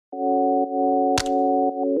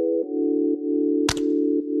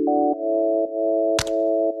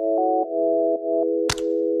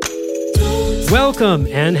Welcome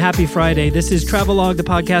and happy Friday. This is Travelogue, the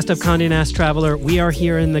podcast of Condé Nast Traveler. We are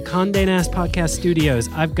here in the Condé Nast Podcast Studios.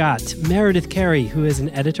 I've got Meredith Carey, who is an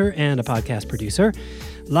editor and a podcast producer.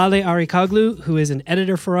 Lale Arikoglu, who is an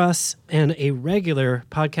editor for us and a regular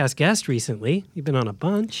podcast guest recently. You've been on a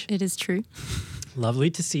bunch. It is true. Lovely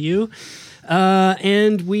to see you.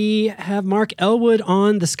 And we have Mark Elwood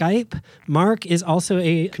on the Skype. Mark is also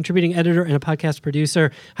a contributing editor and a podcast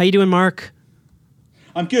producer. How you doing, Mark?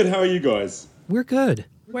 I'm good. How are you guys? We're good.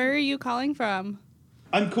 Where are you calling from?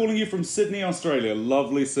 I'm calling you from Sydney, Australia.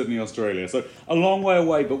 Lovely Sydney, Australia. So a long way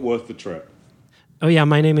away, but worth the trip. Oh, yeah.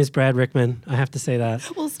 My name is Brad Rickman. I have to say that.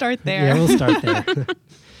 We'll start there. Yeah, we'll start there.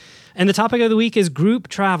 And the topic of the week is group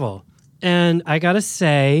travel. And I got to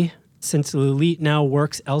say, since Lalit now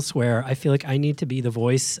works elsewhere, I feel like I need to be the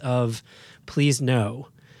voice of please no.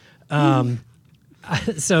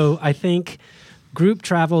 So I think group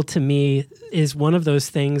travel to me is one of those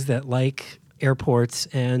things that, like airports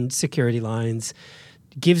and security lines,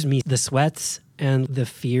 gives me the sweats and the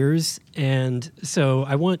fears. And so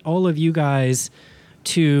I want all of you guys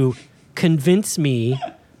to convince me,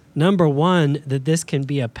 number one, that this can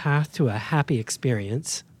be a path to a happy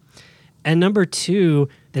experience. And number two,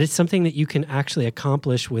 that it's something that you can actually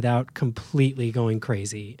accomplish without completely going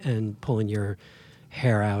crazy and pulling your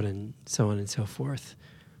hair out and so on and so forth.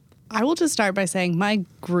 I will just start by saying my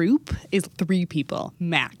group is 3 people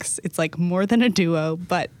max. It's like more than a duo,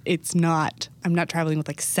 but it's not, I'm not traveling with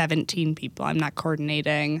like 17 people. I'm not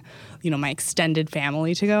coordinating, my extended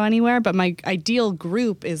family to go anywhere. But my ideal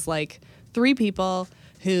group is like 3 people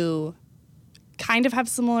who kind of have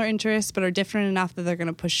similar interests, but are different enough that they're going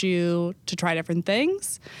to push you to try different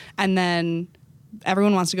things. And then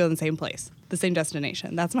everyone wants to go to the same place, the same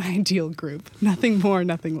destination. That's my ideal group. Nothing more,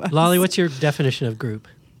 nothing less. Lolly, what's your definition of group?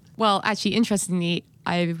 Well, actually, interestingly,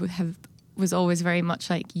 I was always very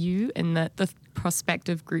much like you in that the prospect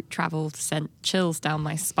of group travel sent chills down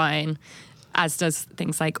my spine, as does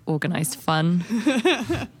things like organized fun.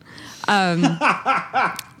 But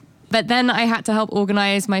then I had to help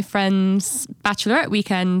organize my friend's bachelorette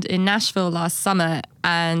weekend in Nashville last summer,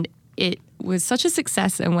 and it was such a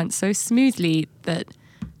success and went so smoothly that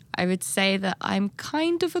I would say that I'm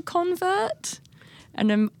kind of a convert. And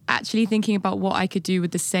I'm actually thinking about what I could do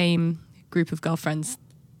with the same group of girlfriends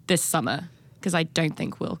this summer, because I don't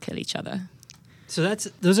think we'll kill each other. So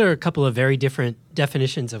those are a couple of very different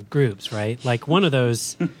definitions of groups, right? Like one of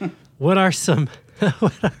those, what are some,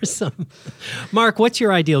 Mark, what's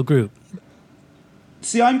your ideal group?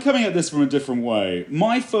 See, I'm coming at this from a different way.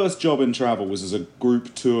 My first job in travel was as a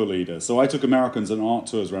group tour leader. So I took Americans on art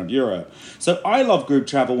tours around Europe. So I love group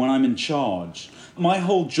travel when I'm in charge. My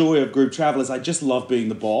whole joy of group travel is I just love being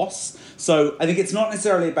the boss. So I think it's not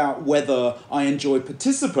necessarily about whether I enjoy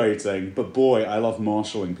participating, but boy, I love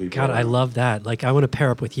marshalling people. God, I love that. Like, I want to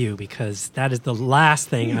pair up with you because that is the last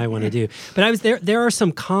thing I want to do. But I was there are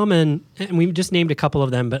some common, and we just named a couple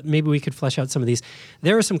of them, but maybe we could flesh out some of these.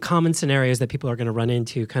 There are some common scenarios that people are going to run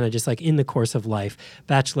into kind of just like in the course of life.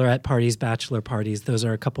 Bachelorette parties, bachelor parties, those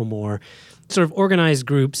are a couple more. Sort of organized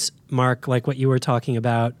groups, Mark, like what you were talking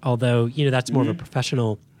about, although, that's more of a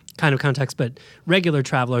professional kind of context, but regular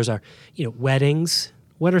travelers are, weddings.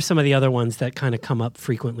 What are some of the other ones that kind of come up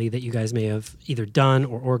frequently that you guys may have either done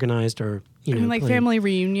or organized or, like family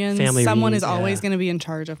reunions. Someone is always yeah. going to be in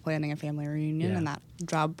charge of planning a family reunion, and that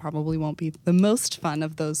job probably won't be the most fun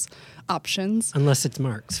of those options. Unless it's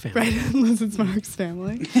Mark's family. Right, unless it's Mark's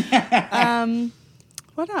family.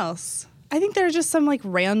 What else? I think there are just some like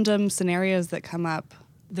random scenarios that come up.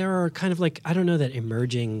 There are kind of like, I don't know, that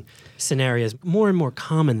emerging scenarios, more and more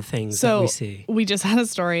common things that we see. We just had a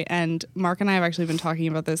story, and Mark and I have actually been talking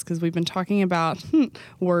about this because we've been talking about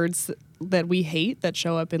words that we hate that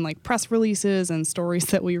show up in like press releases and stories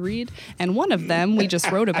that we read. And one of them we just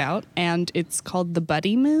wrote about, and it's called the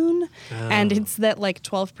buddy moon. Oh. And it's that like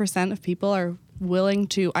 12% of people are willing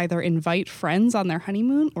to either invite friends on their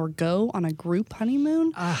honeymoon or go on a group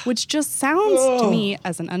honeymoon, which just sounds to me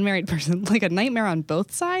as an unmarried person like a nightmare on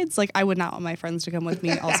both sides. Like, I would not want my friends to come with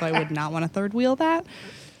me. Also, I would not want to third wheel that.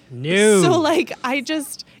 No. So, like,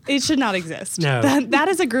 it should not exist. No. That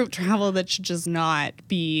is a group travel that should just not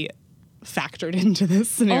be factored into this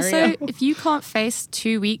scenario. Also, if you can't face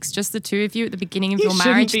 2 weeks, just the two of you at the beginning of your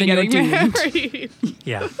marriage, then you're doomed. Married.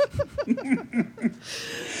 Yeah.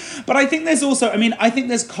 But I think there's also, I think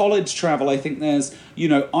there's college travel. I think there's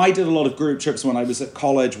I did a lot of group trips when I was at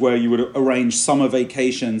college where you would arrange summer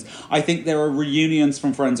vacations. I think there are reunions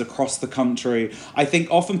from friends across the country. I think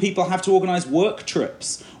often people have to organize work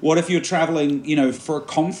trips. What if you're traveling, for a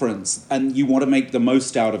conference and you want to make the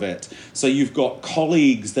most out of it? So you've got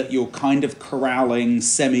colleagues that you're kind of corralling,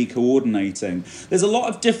 semi-coordinating. There's a lot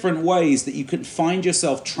of different ways that you can find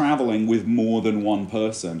yourself traveling with more than one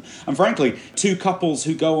person. And frankly, two couples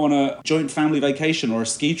who go on a joint family vacation or a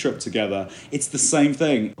ski trip together, it's the same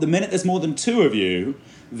thing. The minute there's more than two of you,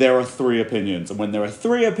 there are three opinions. And when there are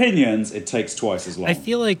three opinions, it takes twice as long. I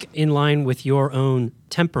feel like in line with your own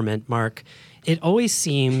temperament, Mark, it always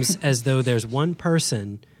seems as though there's one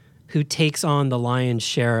person who takes on the lion's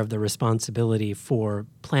share of the responsibility for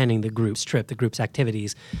planning the group's trip, the group's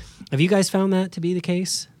activities. Have you guys found that to be the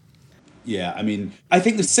case? Yeah, I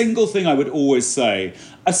think the single thing I would always say,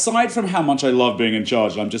 aside from how much I love being in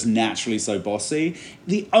charge and I'm just naturally so bossy,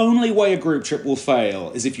 the only way a group trip will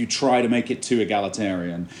fail is if you try to make it too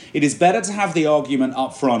egalitarian. It is better to have the argument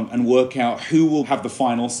up front and work out who will have the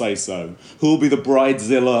final say-so, who will be the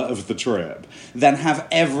bridezilla of the trip, than have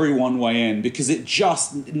everyone weigh in, because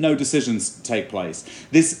no decisions take place.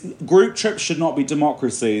 This group trip should not be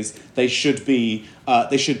democracies. They should be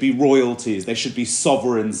royalties. They should be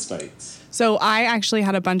sovereign states. So I actually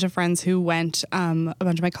had a bunch of friends who went, a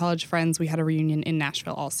bunch of my college friends, we had a reunion in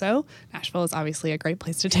Nashville also. Nashville is obviously a great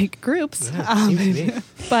place to take groups. Yeah, seems to be.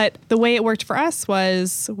 But the way it worked for us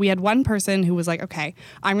was we had one person who was like, okay,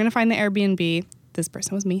 I'm going to find the Airbnb. This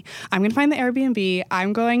person was me. I'm going to find the Airbnb.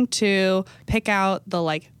 I'm going to pick out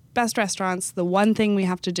the best restaurants, the one thing we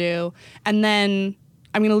have to do. And then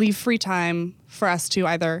I'm going to leave free time for us to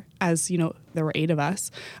either, as there were 8 of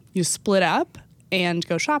us, you split up and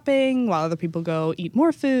go shopping while other people go eat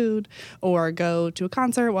more food, or go to a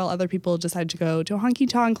concert while other people decide to go to a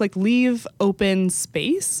honky-tonk. Leave open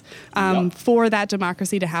space for that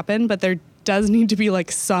democracy to happen. But there does need to be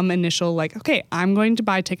some initial okay, I'm going to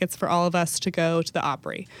buy tickets for all of us to go to the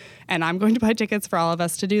Opry, and I'm going to buy tickets for all of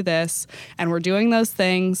us to do this, and we're doing those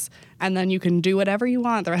things, and then you can do whatever you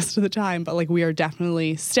want the rest of the time, but we are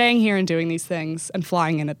definitely staying here and doing these things and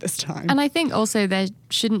flying in at this time. And I think also there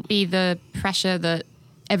shouldn't be the pressure that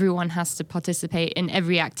everyone has to participate in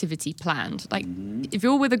every activity planned. If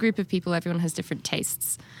you're with a group of people, everyone has different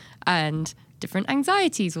tastes and different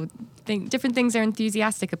anxieties or different things they're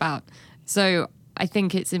enthusiastic about. So I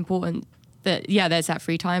think it's important that, there's that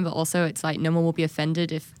free time, but also it's no one will be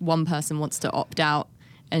offended if one person wants to opt out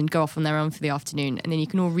and go off on their own for the afternoon. And then you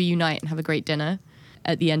can all reunite and have a great dinner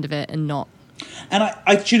at the end of it and not. And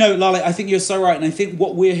Lale, I think you're so right. And I think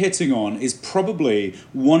what we're hitting on is probably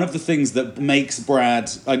one of the things that makes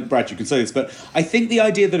Brad, you can say this, but I think the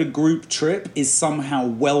idea that a group trip is somehow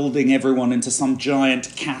welding everyone into some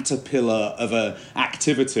giant caterpillar of a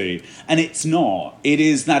activity. And it's not. It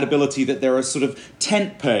is that ability that there are sort of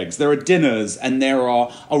tent pegs, there are dinners, and there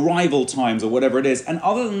are arrival times or whatever it is. And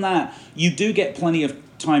other than that, you do get plenty of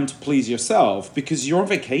time to please yourself because you're on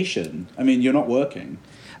vacation. You're not working.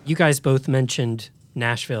 You guys both mentioned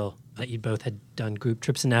Nashville, that you both had done group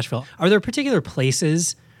trips in Nashville. Are there particular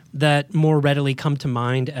places that more readily come to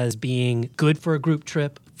mind as being good for a group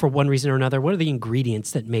trip for one reason or another? What are the ingredients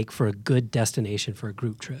that make for a good destination for a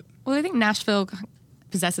group trip? Well, I think Nashville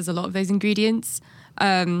possesses a lot of those ingredients.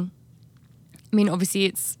 Obviously,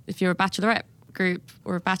 if you're a bachelorette group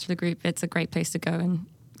or a bachelor group, it's a great place to go and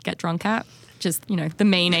get drunk at, just, the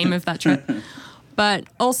main aim of that trip. But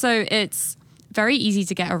also, it's very easy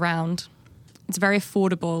to get around. It's very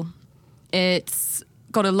affordable. It's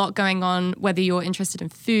got a lot going on, whether you're interested in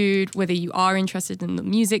food, whether you are interested in the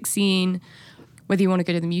music scene, whether you want to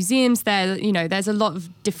go to the museums there, there's a lot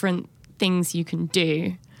of different things you can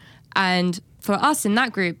do. And for us in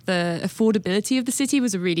that group, the affordability of the city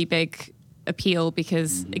was a really big appeal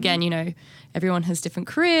because, again, everyone has different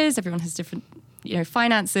careers, everyone has different,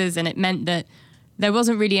 finances, and it meant that there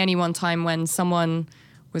wasn't really any one time when someone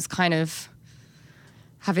was kind of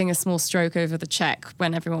having a small stroke over the check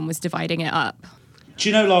when everyone was dividing it up. Do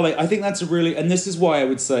you know, Lale, I think that's and this is why I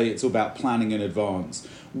would say it's all about planning in advance.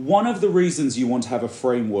 One of the reasons you want to have a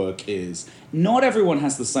framework is not everyone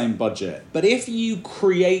has the same budget, but if you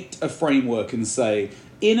create a framework and say,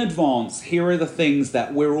 in advance, here are the things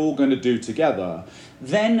that we're all going to do together,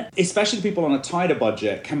 then especially people on a tighter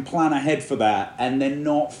budget can plan ahead for that and then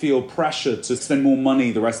not feel pressure to spend more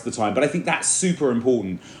money the rest of the time. But I think that's super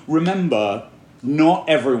important. Remember, not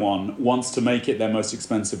everyone wants to make it their most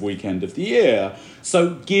expensive weekend of the year.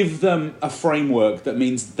 So give them a framework that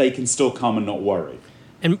means they can still come and not worry.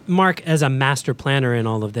 And Mark, as a master planner in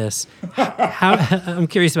all of this, I'm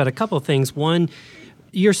curious about a couple of things. One,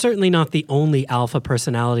 You're certainly not the only alpha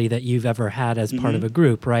personality that you've ever had as part of a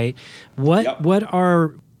group, right? What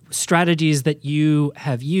are strategies that you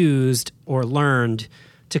have used or learned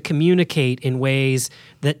to communicate in ways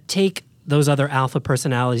that take those other alpha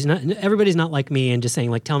personalities? Everybody's not like me and just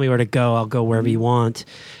saying, like, tell me where to go, I'll go wherever you want.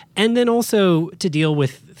 And then also to deal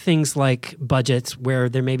with things like budgets, where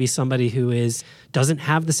there may be somebody who doesn't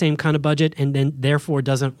have the same kind of budget and then therefore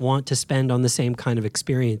doesn't want to spend on the same kind of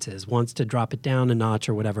experiences, wants to drop it down a notch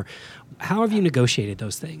or whatever. How have you negotiated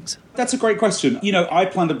those things? That's a great question. I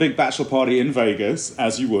planned a big bachelor party in Vegas,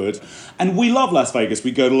 as you would, and we love Las Vegas.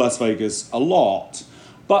 We go to Las Vegas a lot.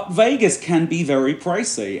 But Vegas can be very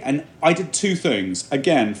pricey. And I did two things.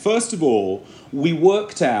 Again, first of all, we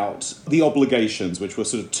worked out the obligations, which were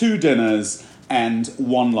sort of 2 dinners and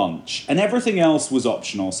 1 lunch. And everything else was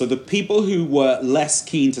optional. So the people who were less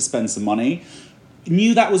keen to spend some money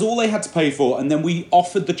knew that was all they had to pay for. And then we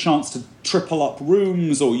offered the chance to triple up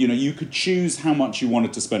rooms, or, you could choose how much you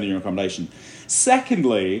wanted to spend in your accommodation.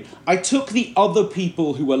 Secondly, I took the other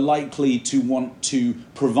people who were likely to want to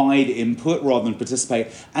provide input rather than participate,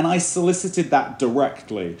 and I solicited that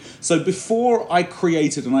directly. So before I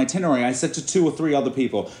created an itinerary, I said to 2 or 3 other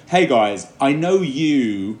people, hey guys, I know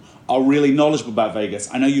you are really knowledgeable about Vegas.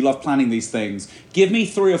 I know you love planning these things. Give me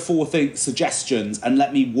 3 or 4 suggestions and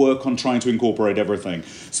let me work on trying to incorporate everything.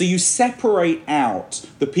 So you separate out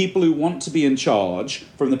the people who want to be in charge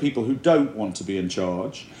from the people who don't want to be in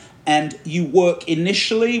charge. And you work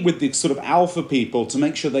initially with the sort of alpha people to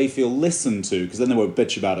make sure they feel listened to, because then they won't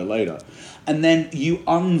bitch about it later. And then you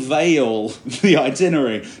unveil the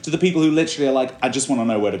itinerary to the people who literally are like, I just want to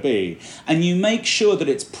know where to be. And you make sure that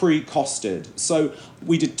it's pre-costed. So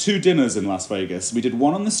we did 2 dinners in Las Vegas. We did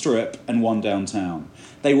 1 on the Strip and 1 downtown.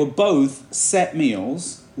 They were both set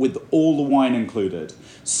meals with all the wine included,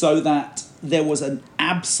 so that there was an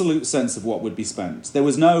absolute sense of what would be spent. There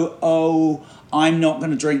was no, I'm not going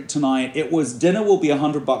to drink tonight. It was, dinner will be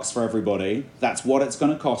 $100 for everybody. That's what it's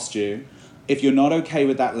going to cost you. If you're not okay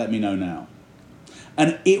with that, let me know now.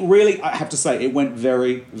 And it really, I have to say, it went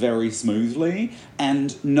very, very smoothly,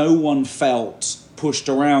 and no one felt pushed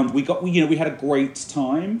around. We had a great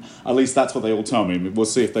time. At least that's what they all tell me. We'll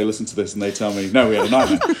see if they listen to this and they tell me, no, we had a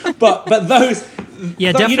nightmare. but those...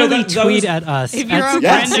 Yeah, definitely tweet at us. If you're at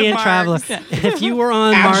a friend of Traveler. If you were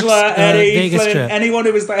on Angela, Mark's Eddie, Vegas Flynn, trip. anyone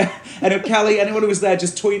who was there, and Kelly, anyone who was there,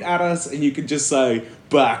 just tweet at us, and you can just say,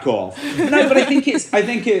 back off. No, but I think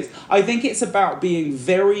it's about being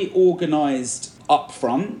very organised up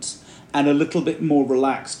front and a little bit more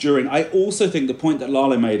relaxed during. I also think the point that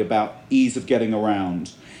Lale made about ease of getting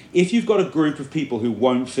around. If you've got a group of people who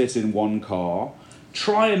won't fit in one car,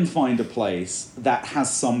 try and find a place that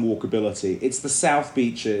has some walkability. It's the South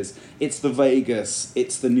Beaches, it's the Vegas,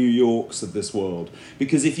 it's the New Yorks of this world.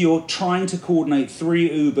 Because if you're trying to coordinate 3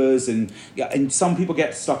 Ubers and some people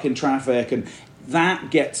get stuck in traffic, and that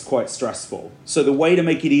gets quite stressful. So the way to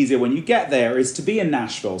make it easier when you get there is to be in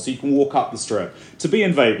Nashville, so you can walk up the Strip. To be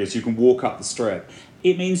in Vegas, you can walk up the Strip.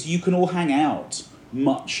 It means you can all hang out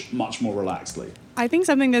much, much more relaxedly. I think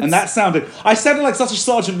something that's... And I sounded like such a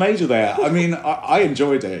sergeant major there. I mean, I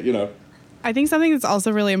enjoyed it, I think something that's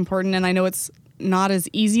also really important, and I know it's not as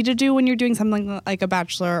easy to do when you're doing something like a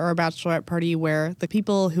bachelor or a bachelorette party where the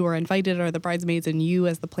people who are invited are the bridesmaids and you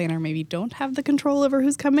as the planner maybe don't have the control over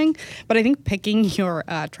who's coming. But I think picking your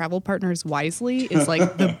travel partners wisely is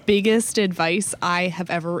like the biggest advice I have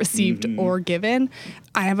ever received or given.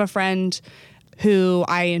 I have a friend who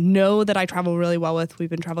I know that I travel really well with. We've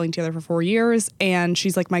been traveling together for 4 years, and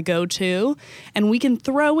she's like my go-to. And we can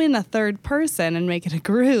throw in a third person and make it a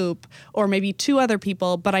group, or maybe 2 other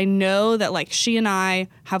people. But I know that like she and I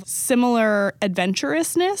have similar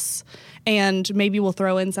adventurousness, and maybe we'll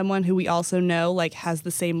throw in someone who we also know like has the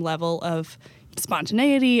same level of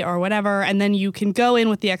spontaneity or whatever. And then you can go in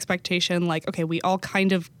with the expectation like, okay, we all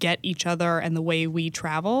kind of get each other and the way we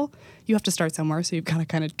travel. You have to start somewhere, so you've got to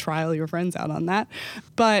kind of trial your friends out on that.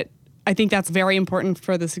 But I think that's very important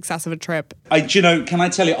for the success of a trip. Can I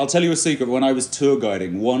tell you, I'll tell you a secret. When I was tour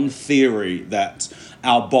guiding, one theory that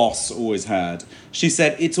our boss always had, she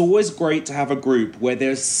said, it's always great to have a group where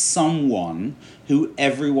there's someone who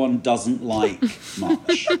everyone doesn't like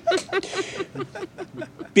much.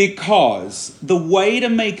 Because the way to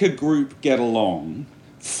make a group get along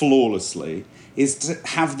flawlessly is to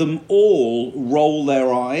have them all roll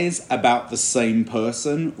their eyes about the same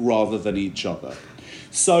person rather than each other.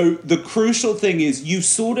 So the crucial thing is you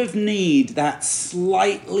sort of need that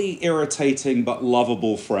slightly irritating but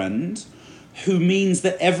lovable friend who means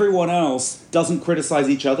that everyone else doesn't criticize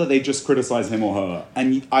each other, they just criticize him or her.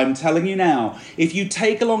 And I'm telling you now, if you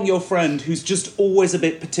take along your friend who's just always a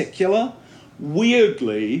bit particular,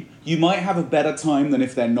 weirdly, you might have a better time than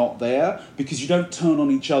if they're not there because you don't turn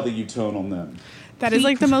on each other, you turn on them. That is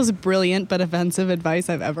like the most brilliant but offensive advice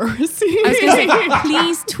I've ever received. I was going to say,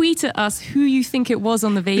 please tweet at us who you think it was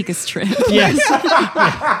on the Vegas trip. Yes.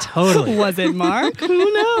 Yeah, totally. Was it Mark?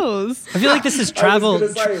 Who knows? I feel like this is travel. I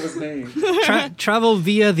was going to say it was me. Travel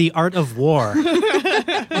via the art of war,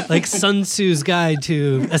 like Sun Tzu's guide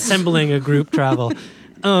to assembling a group travel.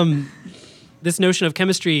 This notion of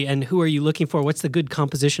chemistry and who are you looking for? What's the good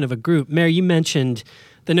composition of a group? Mary, you mentioned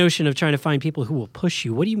the notion of trying to find people who will push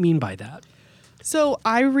you. What do you mean by that? So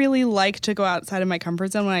I really like to go outside of my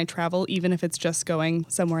comfort zone when I travel, even if it's just going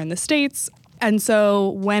somewhere in the States. And so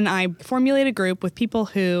when I formulate a group with people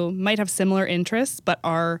who might have similar interests but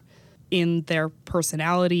are in their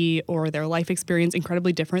personality or their life experience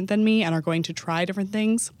incredibly different than me and are going to try different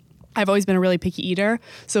things, I've always been a really picky eater.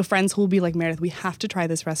 So friends who will be like, Meredith, we have to try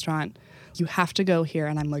this restaurant. You have to go here.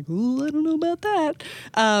 And I'm like, ooh, I don't know about that.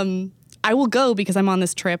 I will go because I'm on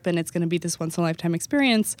this trip and it's going to be this once-in-a-lifetime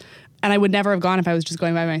experience. And I would never have gone if I was just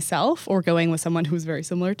going by myself or going with someone who's very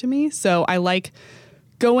similar to me. So I like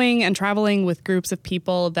going and traveling with groups of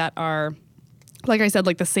people that are, like I said,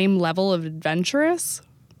 like the same level of adventurous,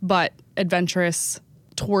 but adventurous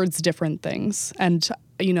towards different things. And,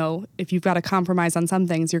 you know, if you've got to compromise on some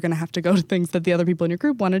things, you're going to have to go to things that the other people in your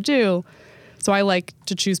group want to do. So I like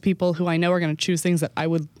to choose people who I know are going to choose things that I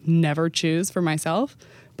would never choose for myself.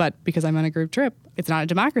 But because I'm on a group trip, it's not a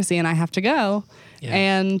democracy and I have to go. Yeah.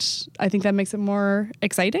 And I think that makes it more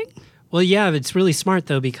exciting. Well, yeah, it's really smart,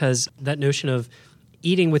 though, because that notion of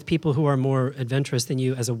eating with people who are more adventurous than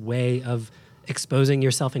you as a way of exposing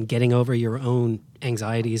yourself and getting over your own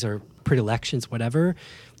anxieties or predilections, whatever,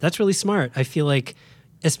 that's really smart. I feel like,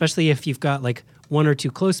 especially if you've got like one or two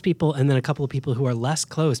close people and then a couple of people who are less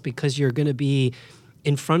close, because you're going to be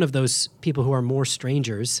in front of those people who are more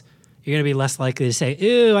strangers, you're going to be less likely to say,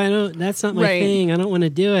 "Ew, I don't. That's not my thing. I don't want to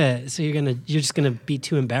do it." So you're just going to be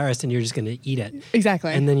too embarrassed, and you're just going to eat it.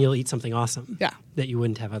 Exactly. And then you'll eat something awesome. Yeah. That you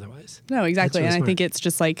wouldn't have otherwise. No, exactly. Really and smart. I think it's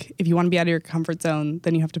just like if you want to be out of your comfort zone,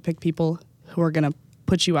 then you have to pick people who are going to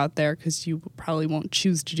put you out there because you probably won't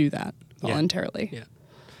choose to do that voluntarily. Yeah.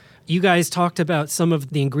 You guys talked about some of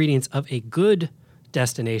the ingredients of a good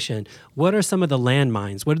destination. What are some of the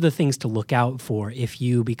landmines? What are the things to look out for if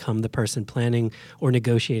you become the person planning or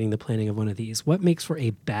negotiating the planning of one of these? What makes for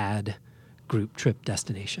a bad group trip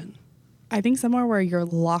destination? I think somewhere where you're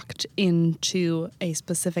locked into a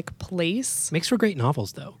specific place. Makes for great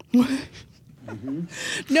novels, though.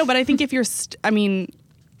 No, but I think if you're,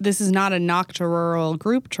 this is not a knock to rural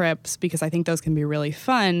group trips because I think those can be really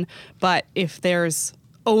fun. But if there's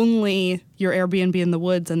only your Airbnb in the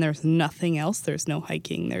woods and there's nothing else, there's no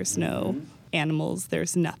hiking, there's no animals,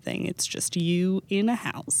 there's nothing. It's just you in a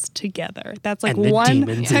house together. That's like and the one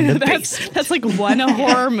demons in the basement. That's like one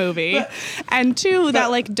horror movie. And two,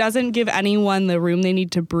 that like doesn't give anyone the room they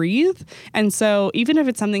need to breathe. And so even if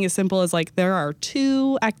it's something as simple as like there are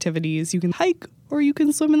two activities, you can hike or you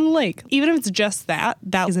can swim in the lake. Even if it's just that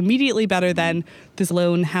is immediately better than this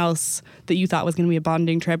lone house that you thought was going to be a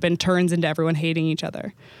bonding trip and turns into everyone hating each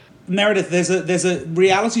other. Meredith, there's a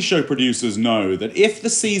reality show producers know that if the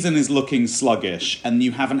season is looking sluggish and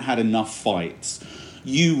you haven't had enough fights,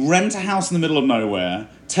 you rent a house in the middle of nowhere,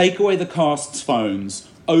 take away the cast's phones,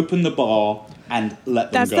 open the bar, and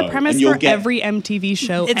let them That's go. the premise for every MTV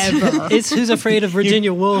show ever. It's Who's Afraid of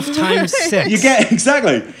Virginia Woolf times 6.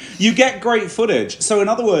 You get great footage. So in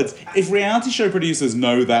other words, if reality show producers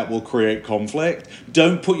know that will create conflict,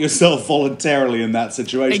 don't put yourself voluntarily in that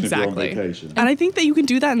situation if you're on vacation. And I think that you can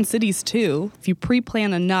do that in cities too. If you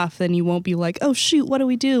pre-plan enough, then you won't be like, oh shoot, what do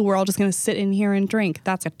we do? We're all just going to sit in here and drink.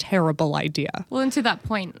 That's a terrible idea. Well, and to that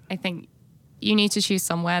point, I think you need to choose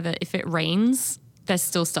somewhere that if it rains, there's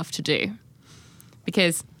still stuff to do.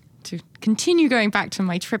 Because to continue going back to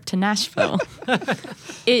my trip to Nashville,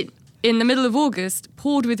 it, in the middle of August,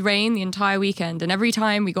 poured with rain the entire weekend. And every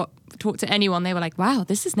time we talked to anyone, they were like, wow,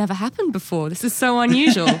 this has never happened before. This is so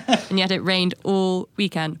unusual. And yet it rained all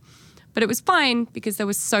weekend. But it was fine because there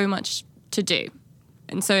was so much to do.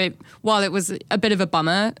 And so while it was a bit of a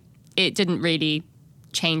bummer, it didn't really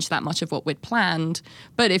change that much of what we'd planned.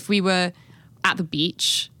 But if we were at the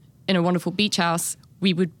beach in a wonderful beach house,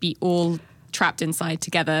 we would be all trapped inside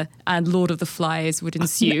together and Lord of the Flies would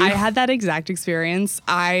ensue. I had that exact experience.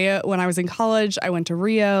 When I was in college, I went to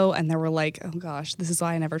Rio and there were like, oh gosh, this is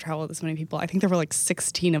why I never traveled with this many people. I think there were like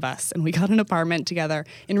 16 of us and we got an apartment together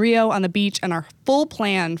in Rio on the beach and our full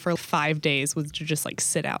plan for 5 days was to just like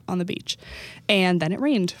sit out on the beach. And then it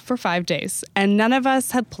rained for 5 days and none of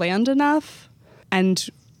us had planned enough. And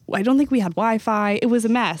I don't think we had Wi-Fi. It was a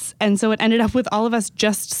mess. And so it ended up with all of us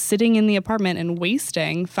just sitting in the apartment and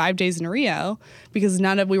wasting 5 days in Rio because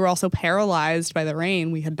we were also paralyzed by the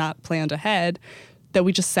rain. We had not planned ahead, that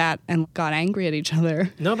we just sat and got angry at each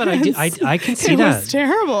other. No, but I can see that. It was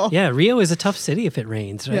terrible. Yeah, Rio is a tough city if it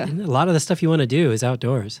rains. Right? Yeah. A lot of the stuff you want to do is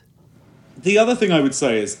outdoors. The other thing I would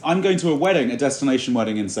say is I'm going to a wedding, a destination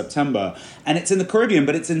wedding in September, and it's in the Caribbean,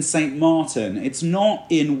 but it's in St. Martin. It's not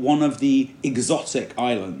in one of the exotic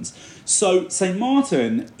islands. So St.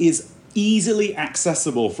 Martin is easily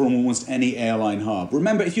accessible from almost any airline hub.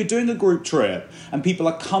 Remember, if you're doing a group trip and people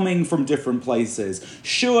are coming from different places,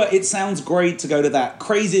 sure, it sounds great to go to that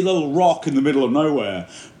crazy little rock in the middle of nowhere,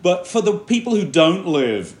 but for the people who don't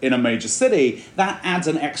live in a major city, that adds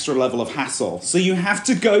an extra level of hassle. So you have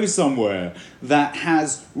to go somewhere that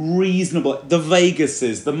has reasonable, the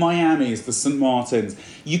Vegases, the Miamis, the St. Martins.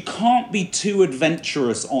 You can't be too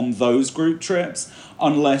adventurous on those group trips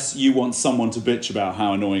unless you want someone to bitch about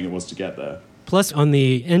how annoying it was to get there. Plus, on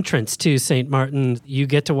the entrance to St. Martin, you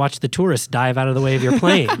get to watch the tourists dive out of the way of your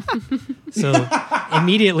plane. So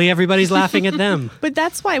immediately everybody's laughing at them. But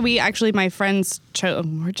that's why my friends chose,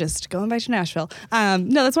 we're just going back to Nashville.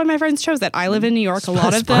 No, that's why my friends chose that. I live in New York. A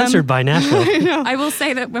lot of them. Sponsored by Nashville. I will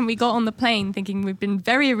say that when we got on the plane, thinking we've been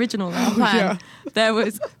very original in our plan, there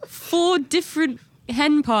was 4 different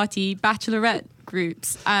hen party bachelorette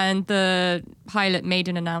groups, and the pilot made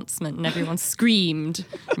an announcement and everyone screamed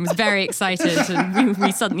and was very excited, and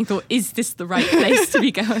we suddenly thought, is this the right place to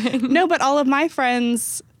be going? No, but all of my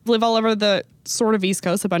friends live all over the sort of East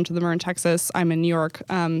Coast. A bunch of them are in Texas. I'm in New York.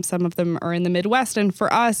 Some of them are in the Midwest. And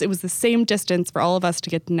for us, it was the same distance for all of us to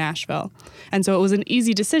get to Nashville. And so it was an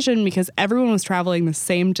easy decision because everyone was traveling the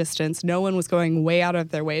same distance. No one was going way out of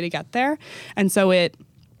their way to get there. And so it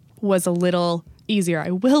was a little easier.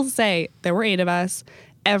 I will say there were 8 of us.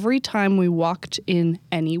 Every time we walked in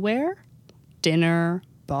anywhere, dinner,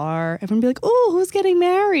 bar, everyone would be like, oh, who's getting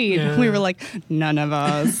married? Yeah. We were like, none of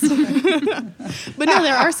us. But no,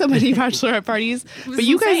 there are so many bachelorette parties. But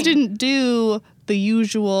you guys didn't do the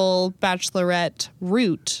usual bachelorette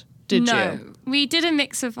route, did you? No, we did a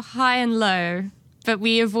mix of high and low, but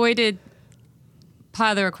we avoided,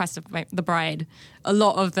 per the request of the bride, a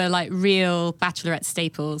lot of the real bachelorette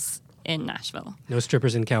staples in Nashville. No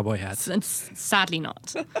strippers in cowboy hats. And sadly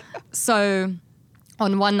not. So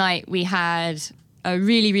on one night we had a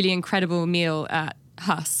really, really incredible meal at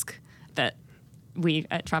Husk that we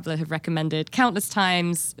at Traveller have recommended countless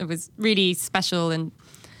times. It was really special and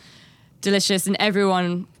delicious, and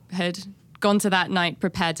everyone had gone to that night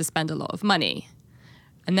prepared to spend a lot of money.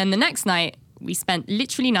 And then the next night we spent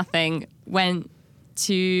literally nothing, went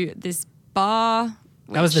to this bar.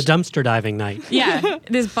 That was the dumpster diving night. Yeah,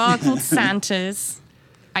 this bar called Santa's.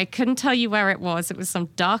 I couldn't tell you where it was. It was some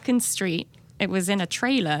darkened street. It was in a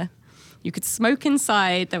trailer. You could smoke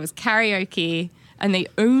inside. There was karaoke. And they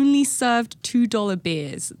only served $2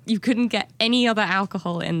 beers. You couldn't get any other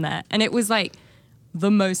alcohol in there. And it was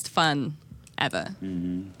the most fun ever.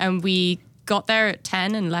 Mm-hmm. And we got there at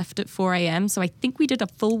 10 and left at 4 a.m. So I think we did a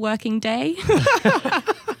full working day.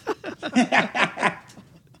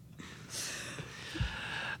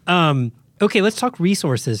 Okay, let's talk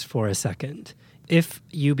resources for a second. If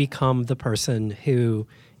you become the person who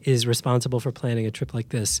is responsible for planning a trip like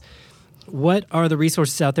this, what are the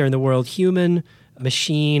resources out there in the world, human,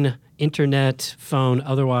 machine, internet, phone,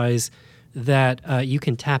 otherwise, that you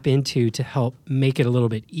can tap into to help make it a little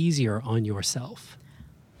bit easier on yourself?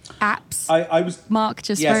 Apps. Mark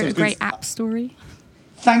just wrote a great app story.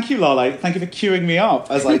 Thank you, Lale. Thank you for queuing me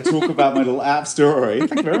up as I talk about my little app story.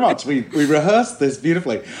 Thank you very much. We rehearsed this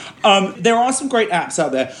beautifully. There are some great apps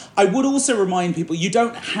out there. I would also remind people, you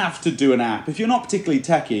don't have to do an app. If you're not particularly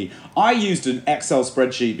techie, I used an Excel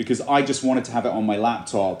spreadsheet because I just wanted to have it on my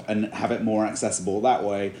laptop and have it more accessible that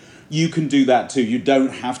way. You can do that too. You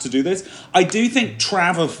don't have to do this. I do think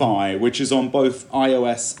Travefy, which is on both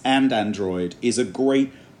iOS and Android, is a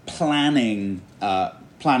great planning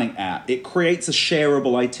app. It creates a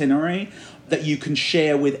shareable itinerary that you can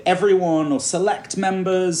share with everyone or select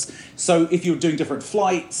members. So if you're doing different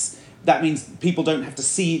flights, that means people don't have to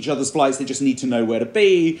see each other's flights. They just need to know where to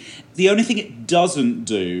be. The only thing it doesn't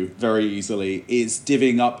do very easily is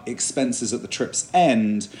divvying up expenses at the trip's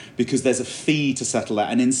end because there's a fee to settle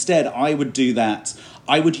that. And instead, I would do that.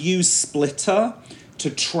 I would use Splitter to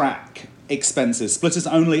track expenses. Splitter's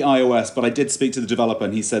only iOS, but I did speak to the developer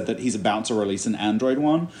and he said that he's about to release an Android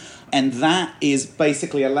one. And that is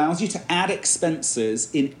basically allows you to add expenses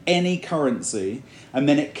in any currency and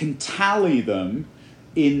then it can tally them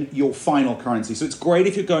in your final currency. So it's great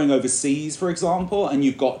if you're going overseas, for example, and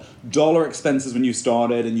you've got dollar expenses when you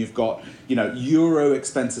started and you've got, euro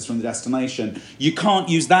expenses from the destination. You can't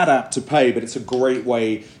use that app to pay, but it's a great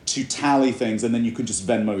way to tally things, and then you can just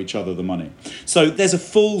Venmo each other the money. So there's a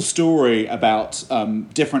full story about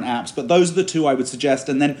different apps, but those are the two I would suggest.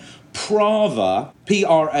 And then Prava,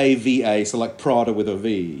 Prava, so like Prada with a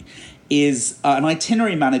V, is an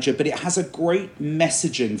itinerary manager, but it has a great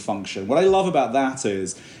messaging function. What I love about that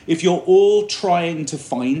is if you're all trying to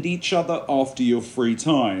find each other after your free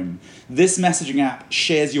time, this messaging app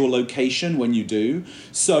shares your location when you do.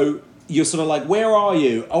 So you're sort of like, where are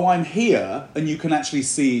you? Oh, I'm here. And you can actually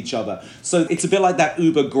see each other. So it's a bit like that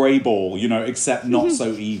Uber grey ball, except not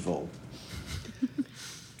so evil.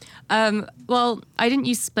 Well, I didn't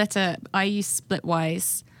use Splitter. I used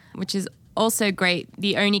Splitwise, which is also great.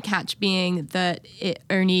 The only catch being that it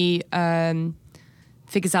only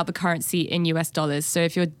figures out the currency in US dollars. So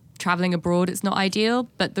if you're traveling abroad, it's not ideal.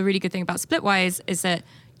 But the really good thing about Splitwise is that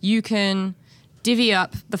you can divvy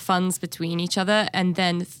up the funds between each other and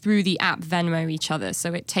then through the app Venmo each other.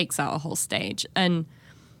 So it takes out a whole stage. And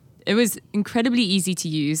it was incredibly easy to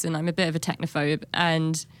use. And I'm a bit of a technophobe.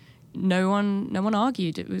 And no one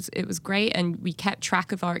argued. It was great. And we kept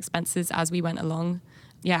track of our expenses as we went along.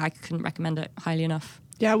 Yeah, I couldn't recommend it highly enough.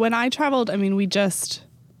 Yeah, when I traveled,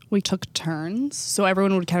 we took turns. So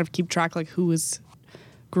everyone would kind of keep track, like who was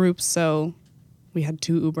groups. So we had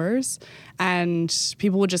 2 Ubers and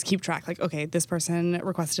people would just keep track, like, okay, this person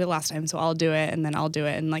requested it last time, so I'll do it and then I'll do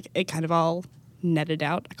it. And like it kind of all netted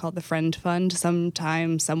out. I call it the friend fund.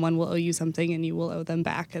 Sometimes someone will owe you something and you will owe them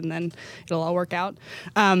back and then it'll all work out.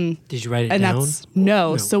 Did you write it down?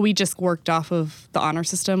 No. So we just worked off of the honor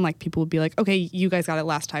system. Like people would be like, okay, you guys got it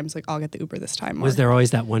last time, so like I'll get the Uber this time. Was there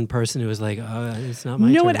always that one person who was like, oh, it's not my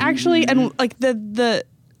turn? No, it actually, and like the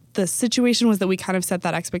situation was that we kind of set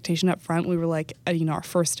that expectation up front. We were like, our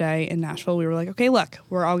first day in Nashville, we were like, okay, look,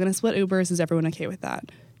 we're all going to split Ubers. Is everyone okay with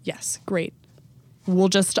that? Yes, great. We'll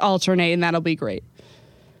just alternate and that'll be great.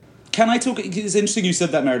 Can I talk? It's interesting you said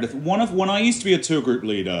that, Meredith. When I used to be a tour group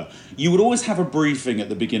leader, you would always have a briefing at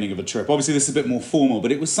the beginning of a trip. Obviously, this is a bit more formal,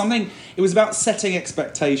 but it was about setting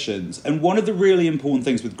expectations. And one of the really important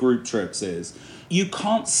things with group trips is you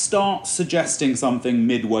can't start suggesting something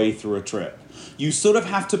midway through a trip. You sort of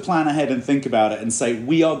have to plan ahead and think about it and say,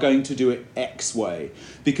 we are going to do it X way,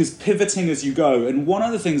 because pivoting as you go. And one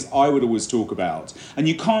of the things I would always talk about, and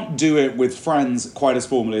you can't do it with friends quite as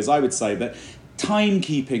formally as I would say, but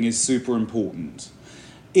timekeeping is super important.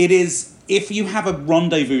 It is, if you have a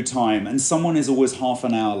rendezvous time and someone is always half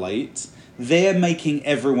an hour late, they're making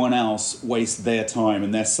everyone else waste their time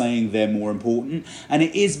and they're saying they're more important. And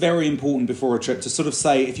it is very important before a trip to sort of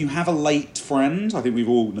say, if you have a late friend, I think we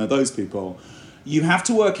all know those people, you have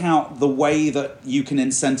to work out the way that you can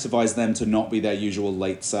incentivize them to not be their usual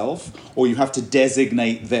late self, or you have to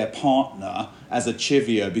designate their partner as a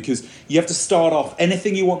chivia, because you have to start off,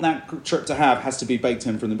 anything you want that trip to have has to be baked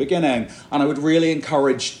in from the beginning. And I would really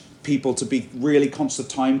encourage people to be really conscious of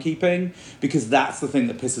timekeeping, because that's the thing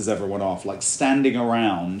that pisses everyone off, like standing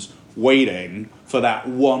around waiting for that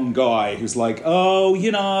one guy who's like, oh,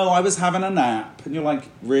 I was having a nap. And you're like,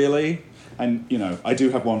 really? And, I do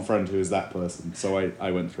have one friend who is that person, so I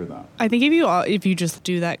went through that. I think if you just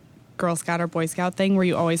do that Girl Scout or Boy Scout thing where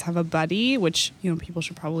you always have a buddy, which, people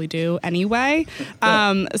should probably do anyway,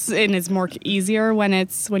 and it's more easier when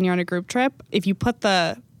you're on a group trip. If you put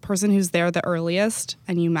the person who's there the earliest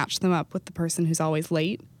and you match them up with the person who's always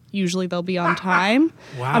late, usually they'll be on time.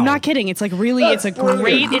 Wow. I'm not kidding. It's like really, it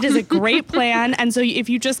is a great plan. And so if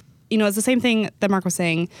you just, it's the same thing that Mark was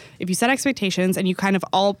saying. If you set expectations and you kind of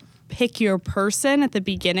all pick your person at the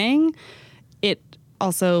beginning, it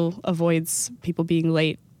also avoids people being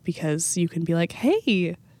late, because you can be like,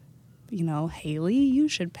 hey, Haley, you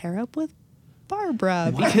should pair up with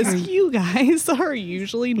Barbara, because you guys are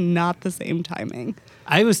usually not the same timing.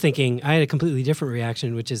 I was thinking, I had a completely different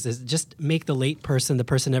reaction, which is just make the late person the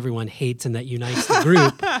person everyone hates, and that unites the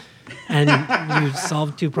group. And you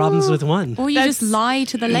solve 2 problems with one. Or you just lie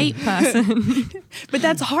to the late person. But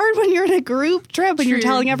that's hard when you're in a group trip and you're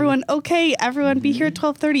telling everyone, okay, everyone be here at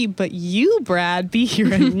 12:30, but you, Brad, be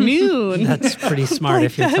here at noon. That's pretty smart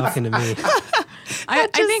if you're talking to me. I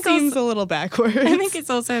think seems a little backwards. I think it's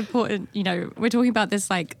also important, we're talking about this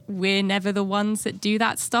like we're never the ones that do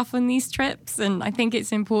that stuff on these trips, and I think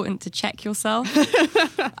it's important to check yourself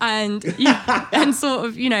and sort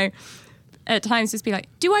of, at times just be like,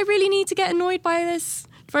 do I really need to get annoyed by this?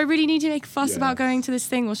 Do I really need to make a fuss about going to this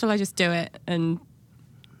thing, or shall I just do it and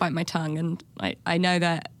bite my tongue? And I know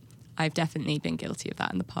that I've definitely been guilty of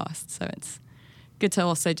that in the past, so it's good to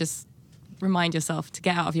also just remind yourself to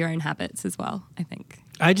get out of your own habits as well, I think.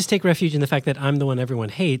 I just take refuge in the fact that I'm the one everyone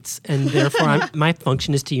hates, and therefore my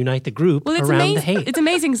function is to unite the group around the hate. It's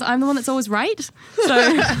amazing because I'm the one that's always right.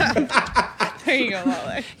 So There you go,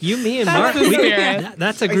 Lolly. You, me, and Mark.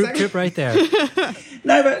 That's a group trip right there.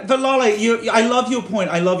 No, but Lolly, I love your point.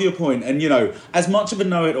 I love your point. And, as much of a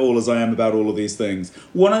know-it-all as I am about all of these things,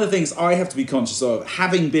 one of the things I have to be conscious of,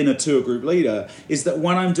 having been a tour group leader, is that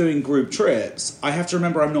when I'm doing group trips, I have to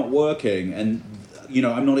remember I'm not working and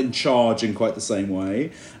I'm not in charge in quite the same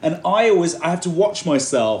way. And I have to watch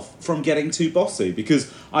myself from getting too bossy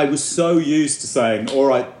because I was so used to saying, all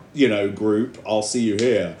right, group, I'll see you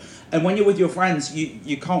here. And when you're with your friends,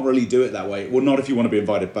 you can't really do it that way. Well, not if you want to be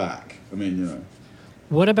invited back. I mean,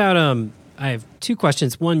 What about, I have two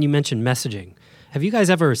questions. One, you mentioned messaging. Have you guys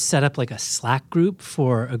ever set up like a Slack group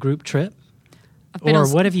for a group trip? Or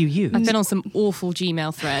what have you used? I've been on some awful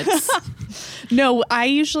Gmail threads. No, I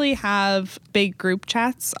usually have big group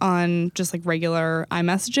chats on just like regular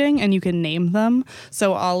iMessaging, and you can name them.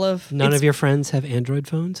 So None of your friends have Android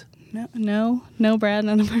phones? No, Brad.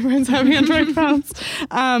 None of my friends have Android phones.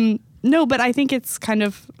 No, but I think it's kind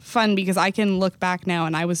of fun because I can look back now,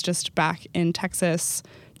 and I was just back in Texas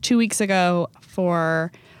 2 weeks ago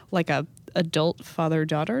for like a adult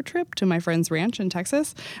father-daughter trip to my friend's ranch in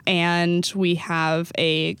Texas. And we have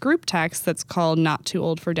a group text that's called Not Too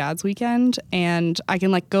Old for Dad's Weekend. And I can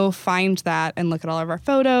like go find that and look at all of our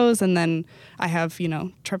photos. And then I have,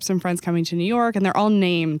 trips and friends coming to New York, and they're all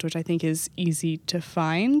named, which I think is easy to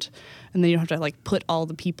find. And then you don't have to like put all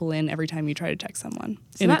the people in every time you try to text someone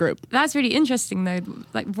in a group. That's really interesting though.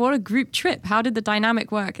 Like, what a group trip. How did the dynamic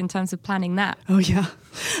work in terms of planning that? Oh yeah.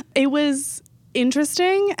 It was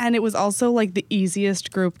interesting, and it was also like the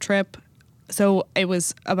easiest group trip. So it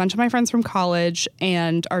was a bunch of my friends from college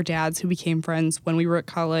and our dads who became friends when we were at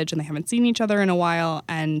college, and they haven't seen each other in a while,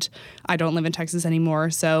 and I don't live in Texas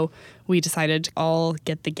anymore, so we decided to all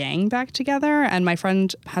get the gang back together. And my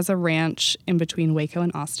friend has a ranch in between Waco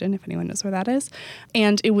and Austin, if anyone knows where that is.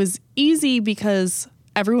 And it was easy because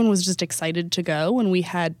everyone was just excited to go, and we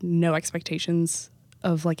had no expectations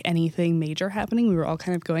of like anything major happening. We were all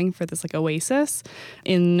kind of going for this like oasis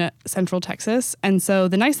in central Texas. And so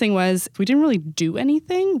the nice thing was we didn't really do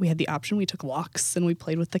anything. We had the option. We took walks and we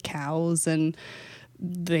played with the cows, and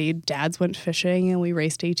the dads went fishing, and we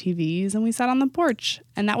raced ATVs, and we sat on the porch.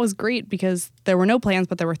 And that was great because there were no plans,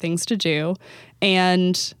 but there were things to do.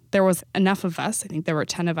 And there was enough of us, I think there were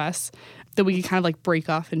 10 of us, that we could kind of like break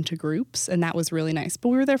off into groups. And that was really nice. But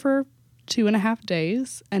we were there for 2.5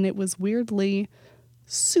 days, and it was weirdly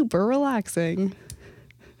super relaxing.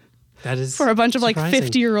 That is for a bunch of like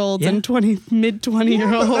 50-year-olds and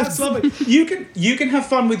mid-20-year-olds. Yeah, that's lovely. You can have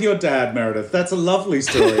fun with your dad, Meredith. That's a lovely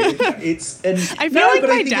story. I feel like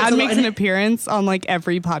my dad makes an appearance on like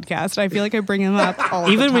every podcast. I feel like I bring him up all the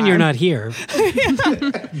time. Even when you're not here.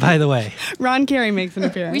 By the way, Ron Carey makes an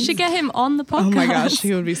appearance. We should get him on the podcast. Oh my gosh,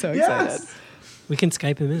 he would be so excited. Yes. We can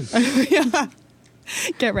Skype him in. Yeah.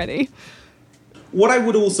 Get ready. What I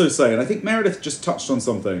would also say, and I think Meredith just touched on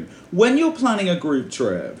something, when you're planning a group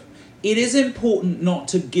trip, it is important not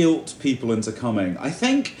to guilt people into coming. I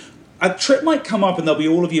think a trip might come up and there'll be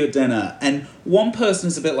all of you at dinner, and one person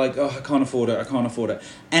is a bit like, oh, I can't afford it.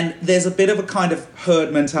 And there's a bit of a kind of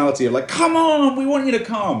herd mentality of like, come on, we want you to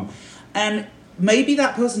come. And maybe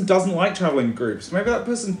that person doesn't like traveling in groups. Maybe that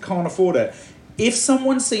person can't afford it. If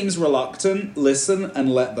someone seems reluctant, listen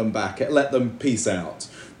and let them back it. Let them peace out.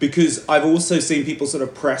 Because I've also seen people sort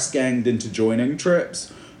of press-ganged into joining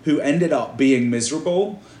trips who ended up being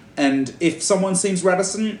miserable. And if someone seems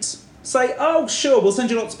reticent, say, oh, sure, we'll send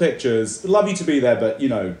you lots of pictures. Love you to be there, but,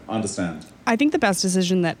 understand. I think the best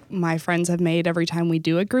decision that my friends have made every time we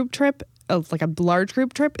do a group trip, like a large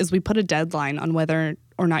group trip, is we put a deadline on whether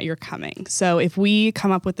or not you're coming. So if we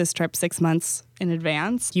come up with this trip 6 months in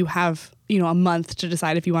advance, you have, a month to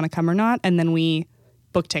decide if you want to come or not. And then we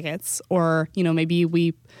book tickets, or maybe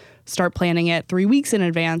we start planning it 3 weeks in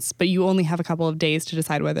advance, but you only have a couple of days to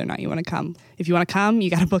decide whether or not you want to come. If you want to come, you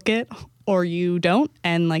got to book it, or you don't,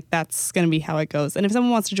 and like that's going to be how it goes. And if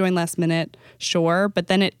someone wants to join last minute, sure, but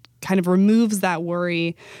then it kind of removes that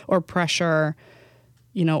worry or pressure,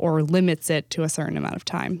 or limits it to a certain amount of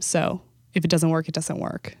time. So if it doesn't work, it doesn't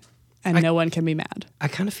work. And no one can be mad. I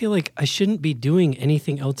kind of feel like I shouldn't be doing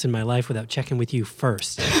anything else in my life without checking with you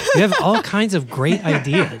first. You have all kinds of great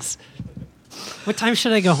ideas. What time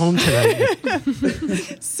should I go home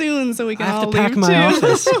tonight? Soon, so we can I have all to pack leave my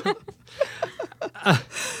too.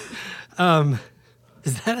 office.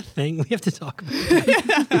 Is that a thing? We have to talk about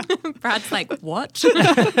that. Brad's like, what? We're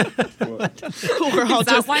all Is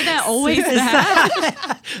that why they're always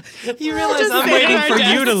there? You realize just I'm saying waiting our for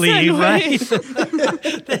you to deaths leave, anyway.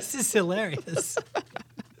 right? This is hilarious.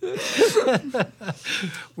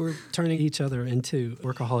 We're turning each other into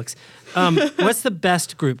workaholics. What's the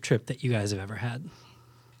best group trip that you guys have ever had?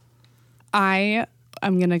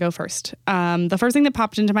 I'm going to go first. The first thing that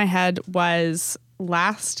popped into my head was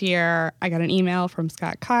last year, I got an email from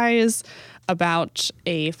Scott Keyes about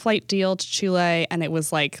a flight deal to Chile, and it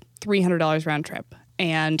was like $300 round trip.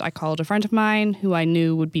 And I called a friend of mine who I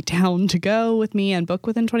knew would be down to go with me and book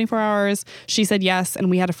within 24 hours. She said yes, and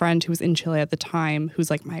we had a friend who was in Chile at the time who's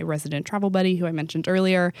like my resident travel buddy who I mentioned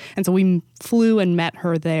earlier. And so we flew and met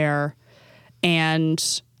her there,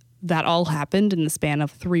 and that all happened in the span of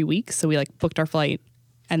 3 weeks. So we like booked our flight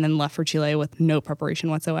and then left for Chile with no preparation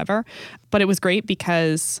whatsoever. But it was great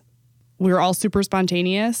because we were all super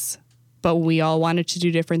spontaneous, but we all wanted to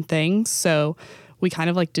do different things. So we kind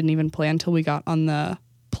of like didn't even plan until we got on the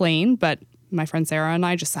plane. But my friend Sarah and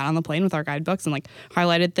I just sat on the plane with our guidebooks and like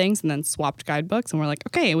highlighted things and then swapped guidebooks. And we're like,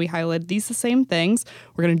 okay, we highlighted these the same things.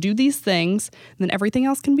 We're going to do these things. And then everything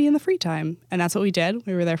else can be in the free time. And that's what we did.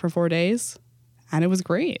 We were there for 4 days and it was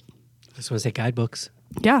great. I just want to say guidebooks.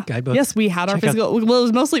 Yeah. Guidebooks. Yes, we had our Check out- physical. Well, it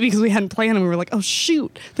was mostly because we hadn't planned and we were like, oh,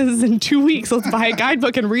 shoot, this is in 2 weeks. Let's buy a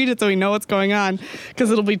guidebook and read it so we know what's going on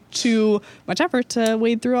because it'll be too much effort to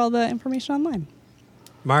wade through all the information online.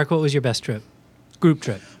 Mark, what was your best trip? Group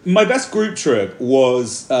trip. My best group trip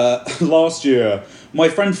was last year. My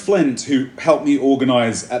friend Flint, who helped me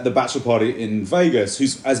organise at the bachelor party in Vegas,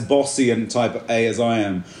 who's as bossy and type A as I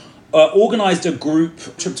am, organised a group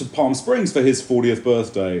trip to Palm Springs for his 40th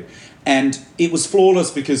birthday. And it was flawless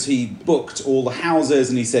because he booked all the houses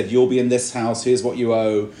and he said, you'll be in this house, here's what you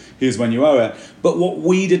owe, here's when you owe it. But what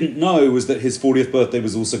we didn't know was that his 40th birthday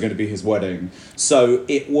was also going to be his wedding. So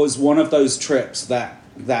it was one of those trips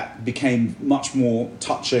that became much more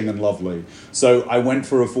touching and lovely. So I went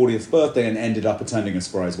for a 40th birthday and ended up attending a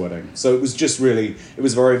surprise wedding. So it was just really, it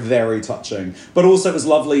was very, very touching. But also it was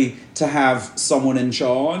lovely to have someone in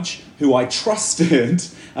charge who I trusted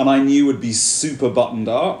and I knew would be super buttoned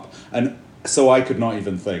up. And so I could not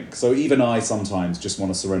even think. So even I sometimes just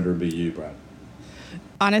want to surrender and be you, Brad.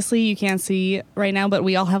 Honestly, you can't see right now, but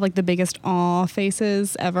we all have like the biggest aw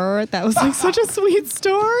faces ever. That was like such a sweet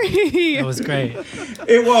story. That was great.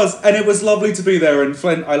 It was, and it was lovely to be there. And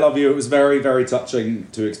Flint, I love you. It was very, very touching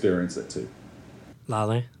to experience it too.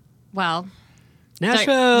 Lale. Well,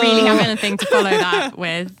 Nashville. don't really have anything to follow that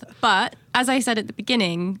with. But as I said at the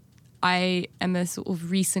beginning, I am a sort of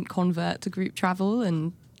recent convert to group travel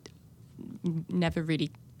and never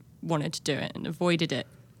really wanted to do it and avoided it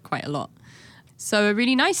quite a lot. So a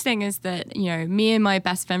really nice thing is that, you know, me and my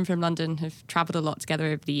best friend from London have traveled a lot together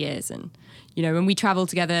over the years. And, you know, when we travel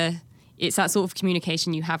together, it's that sort of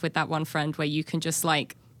communication you have with that one friend where you can just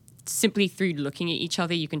like, simply through looking at each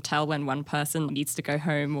other, you can tell when one person needs to go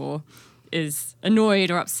home or is annoyed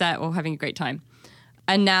or upset or having a great time.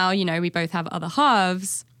 And now, you know, we both have other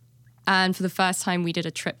halves. And for the first time, we did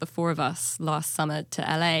a trip, the four of us, last summer to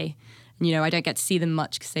LA. And, you know, I don't get to see them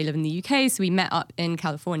much because they live in the UK. So we met up in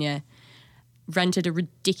California, rented a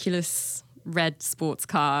ridiculous red sports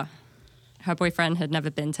car. Her boyfriend had never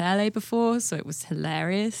been to LA before, so it was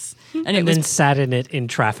hilarious. And it was then sat in it in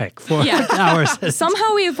traffic for Yeah. hours.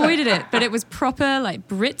 somehow we avoided it, but it was proper like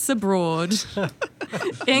Brits abroad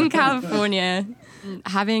in California,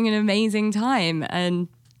 having an amazing time. And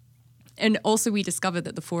also we discovered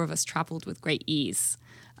that the four of us traveled with great ease,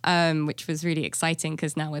 which was really exciting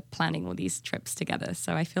because now we're planning all these trips together.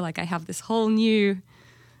 So I feel like I have this whole new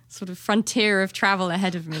sort of frontier of travel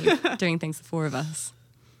ahead of me, doing things the four of us.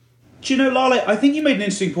 Do you know, Lale, I think you made an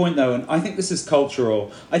interesting point, though, and I think this is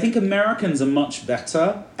cultural. I think Americans are much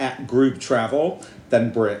better at group travel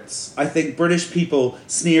than Brits. I think British people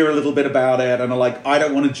sneer a little bit about it and are like, I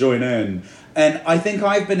don't want to join in. And I think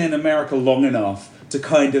I've been in America long enough to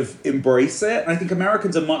kind of embrace it. And I think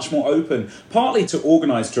Americans are much more open, partly to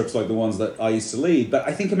organized trips like the ones that I used to lead, but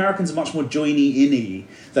I think Americans are much more joiny-inny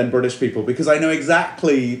than British people because I know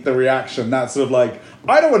exactly the reaction. That's sort of like,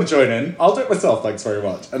 I don't want to join in, I'll do it myself, thanks very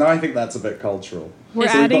much. And I think that's a bit cultural. We're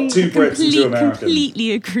So we've adding got two Brits and two Americans.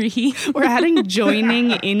 Completely agree. We're adding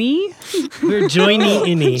joining inny. We're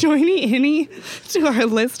joiny-inny. Joining inny to our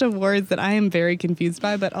list of words that I am very confused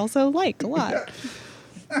by, but also like a lot.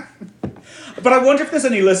 But I wonder if there's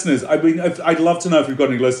any listeners. I mean, I'd love to know if we've got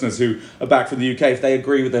any listeners who are back from the UK, if they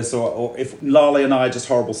agree with this, or if Lale and I are just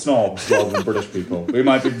horrible snobs rather than British people. It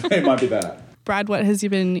might be that. Brad, what has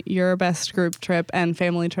been your best group trip and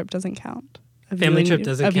family trip doesn't count? Family trip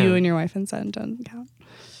doesn't of you count. and your wife and son doesn't count.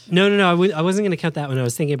 No. I wasn't going to count that one. I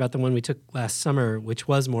was thinking about the one we took last summer, which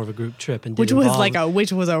was more of a group trip and Which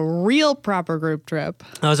was a real proper group trip.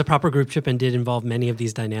 That was a proper group trip and did involve many of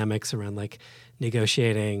these dynamics around like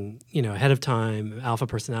negotiating, ahead of time, alpha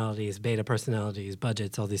personalities, beta personalities,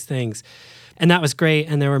 budgets, all these things. And that was great.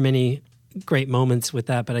 And there were many great moments with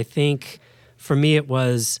that. But I think for me, it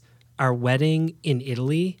was our wedding in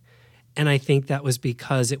Italy. And I think that was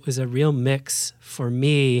because it was a real mix for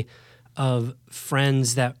me of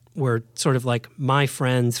friends that were sort of like my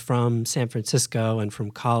friends from San Francisco and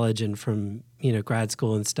from college and from, grad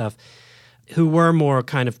school and stuff, who were more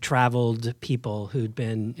kind of traveled people who'd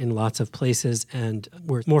been in lots of places and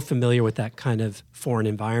were more familiar with that kind of foreign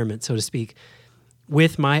environment, so to speak,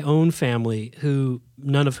 with my own family,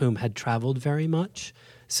 none of whom had traveled very much.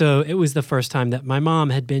 So it was the first time that my mom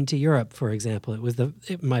had been to Europe, for example.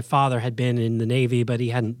 My father had been in the Navy, but he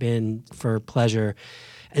hadn't been for pleasure.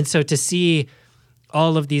 And so to see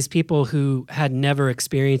all of these people who had never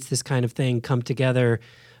experienced this kind of thing come together,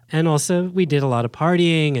 and also we did a lot of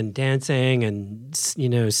partying and dancing and,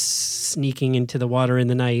 sneaking into the water in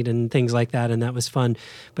the night and things like that, and that was fun.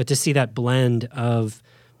 But to see that blend of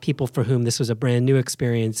people for whom this was a brand new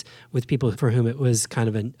experience with people for whom it was kind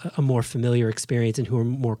of a more familiar experience and who were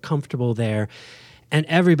more comfortable there, and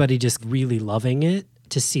everybody just really loving it,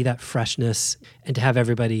 to see that freshness and to have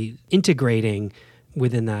everybody integrating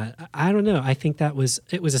within that. I don't know. I think it was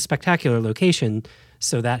a spectacular location,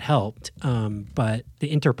 so that helped. But the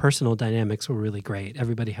interpersonal dynamics were really great.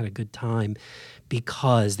 Everybody had a good time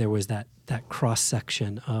because there was that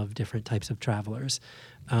cross-section of different types of travelers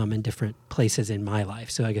and different places in my life.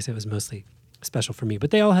 So I guess it was mostly special for me.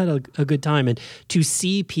 But they all had a good time. And to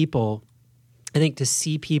see people, I think to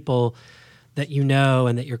see people that you know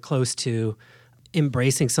and that you're close to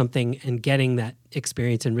embracing something and getting that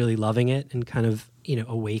experience and really loving it and kind of,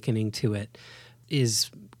 awakening to it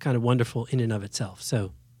is kind of wonderful in and of itself.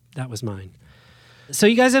 So that was mine. So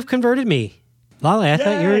you guys have converted me. Lale, I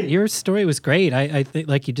thought your story was great. I think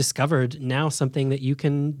like you discovered now something that you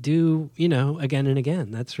can do, again and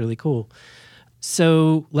again. That's really cool.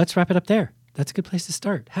 So let's wrap it up there. That's a good place to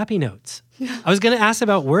start. Happy notes. I was going to ask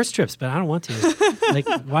about worst trips, but I don't want to. Like,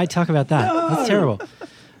 why talk about that? No. That's terrible.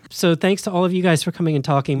 So thanks to all of you guys for coming and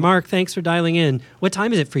talking. Mark, thanks for dialing in. What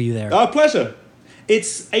time is it for you there? Pleasure.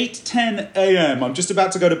 It's 8:10 a.m. I'm just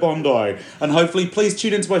about to go to Bondi. And hopefully, please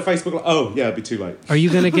tune into my Facebook. Oh, yeah, it'll be too late. Are you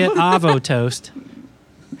going to get Avo toast?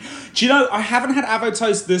 Do you know, I haven't had Avo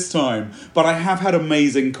toast this time, but I have had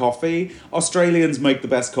amazing coffee. Australians make the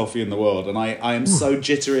best coffee in the world, and I am so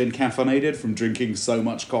jittery and caffeinated from drinking so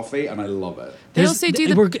much coffee, and I love it. They also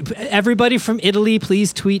do everybody from Italy,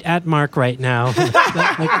 please tweet at Mark right now.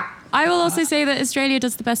 I will also say that Australia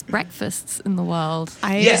does the best breakfasts in the world.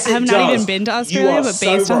 I have not even been to Australia, but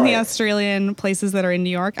based on the Australian places that are in New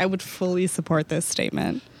York, I would fully support this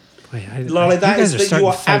statement. Lale, you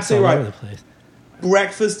are absolutely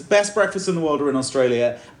right. Best breakfast in the world are in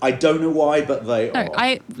Australia. I don't know why, but they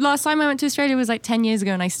are. Last time I went to Australia was like 10 years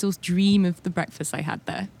ago, and I still dream of the breakfast I had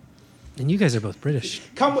there. And you guys are both British.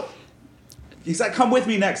 Come with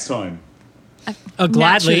me next time.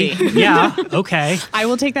 Gladly. Yeah, okay. I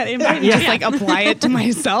will take that invite and just apply it to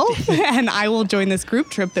myself, and I will join this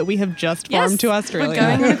group trip that we have just formed to Australia. We're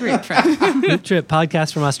going on a group trip. Group trip,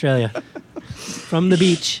 podcast from Australia. From the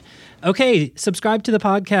beach. Okay, subscribe to the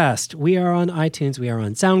podcast. We are on iTunes. We are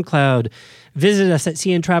on SoundCloud. Visit us at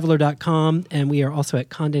cntraveler.com, and we are also at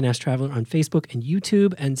Condé Nast Traveler on Facebook and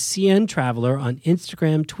YouTube, and CN Traveler on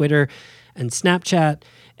Instagram, Twitter, and Snapchat.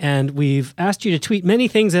 And we've asked you to tweet many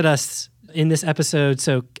things at us in this episode,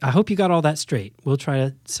 so I hope you got all that straight. We'll try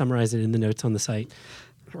to summarize it in the notes on the site.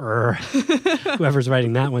 Whoever's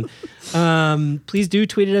writing that one. Please do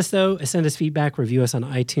tweet at us, though. Send us feedback. Review us on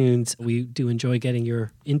iTunes. We do enjoy getting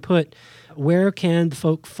your input. Where can the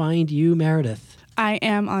folk find you, Meredith? I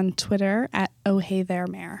am on Twitter at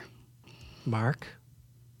ohheytheremare. Mark?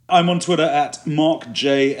 I'm on Twitter at Mark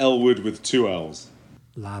J. Elwood with 2 L's.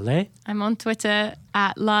 Lale? I'm on Twitter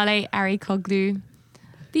at Lale Arikoglu.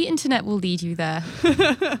 The internet will lead you there.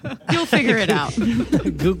 You'll figure it out.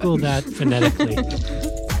 Google that phonetically.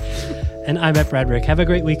 And I'm at Bradrick. Have a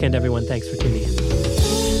great weekend, everyone. Thanks for tuning in.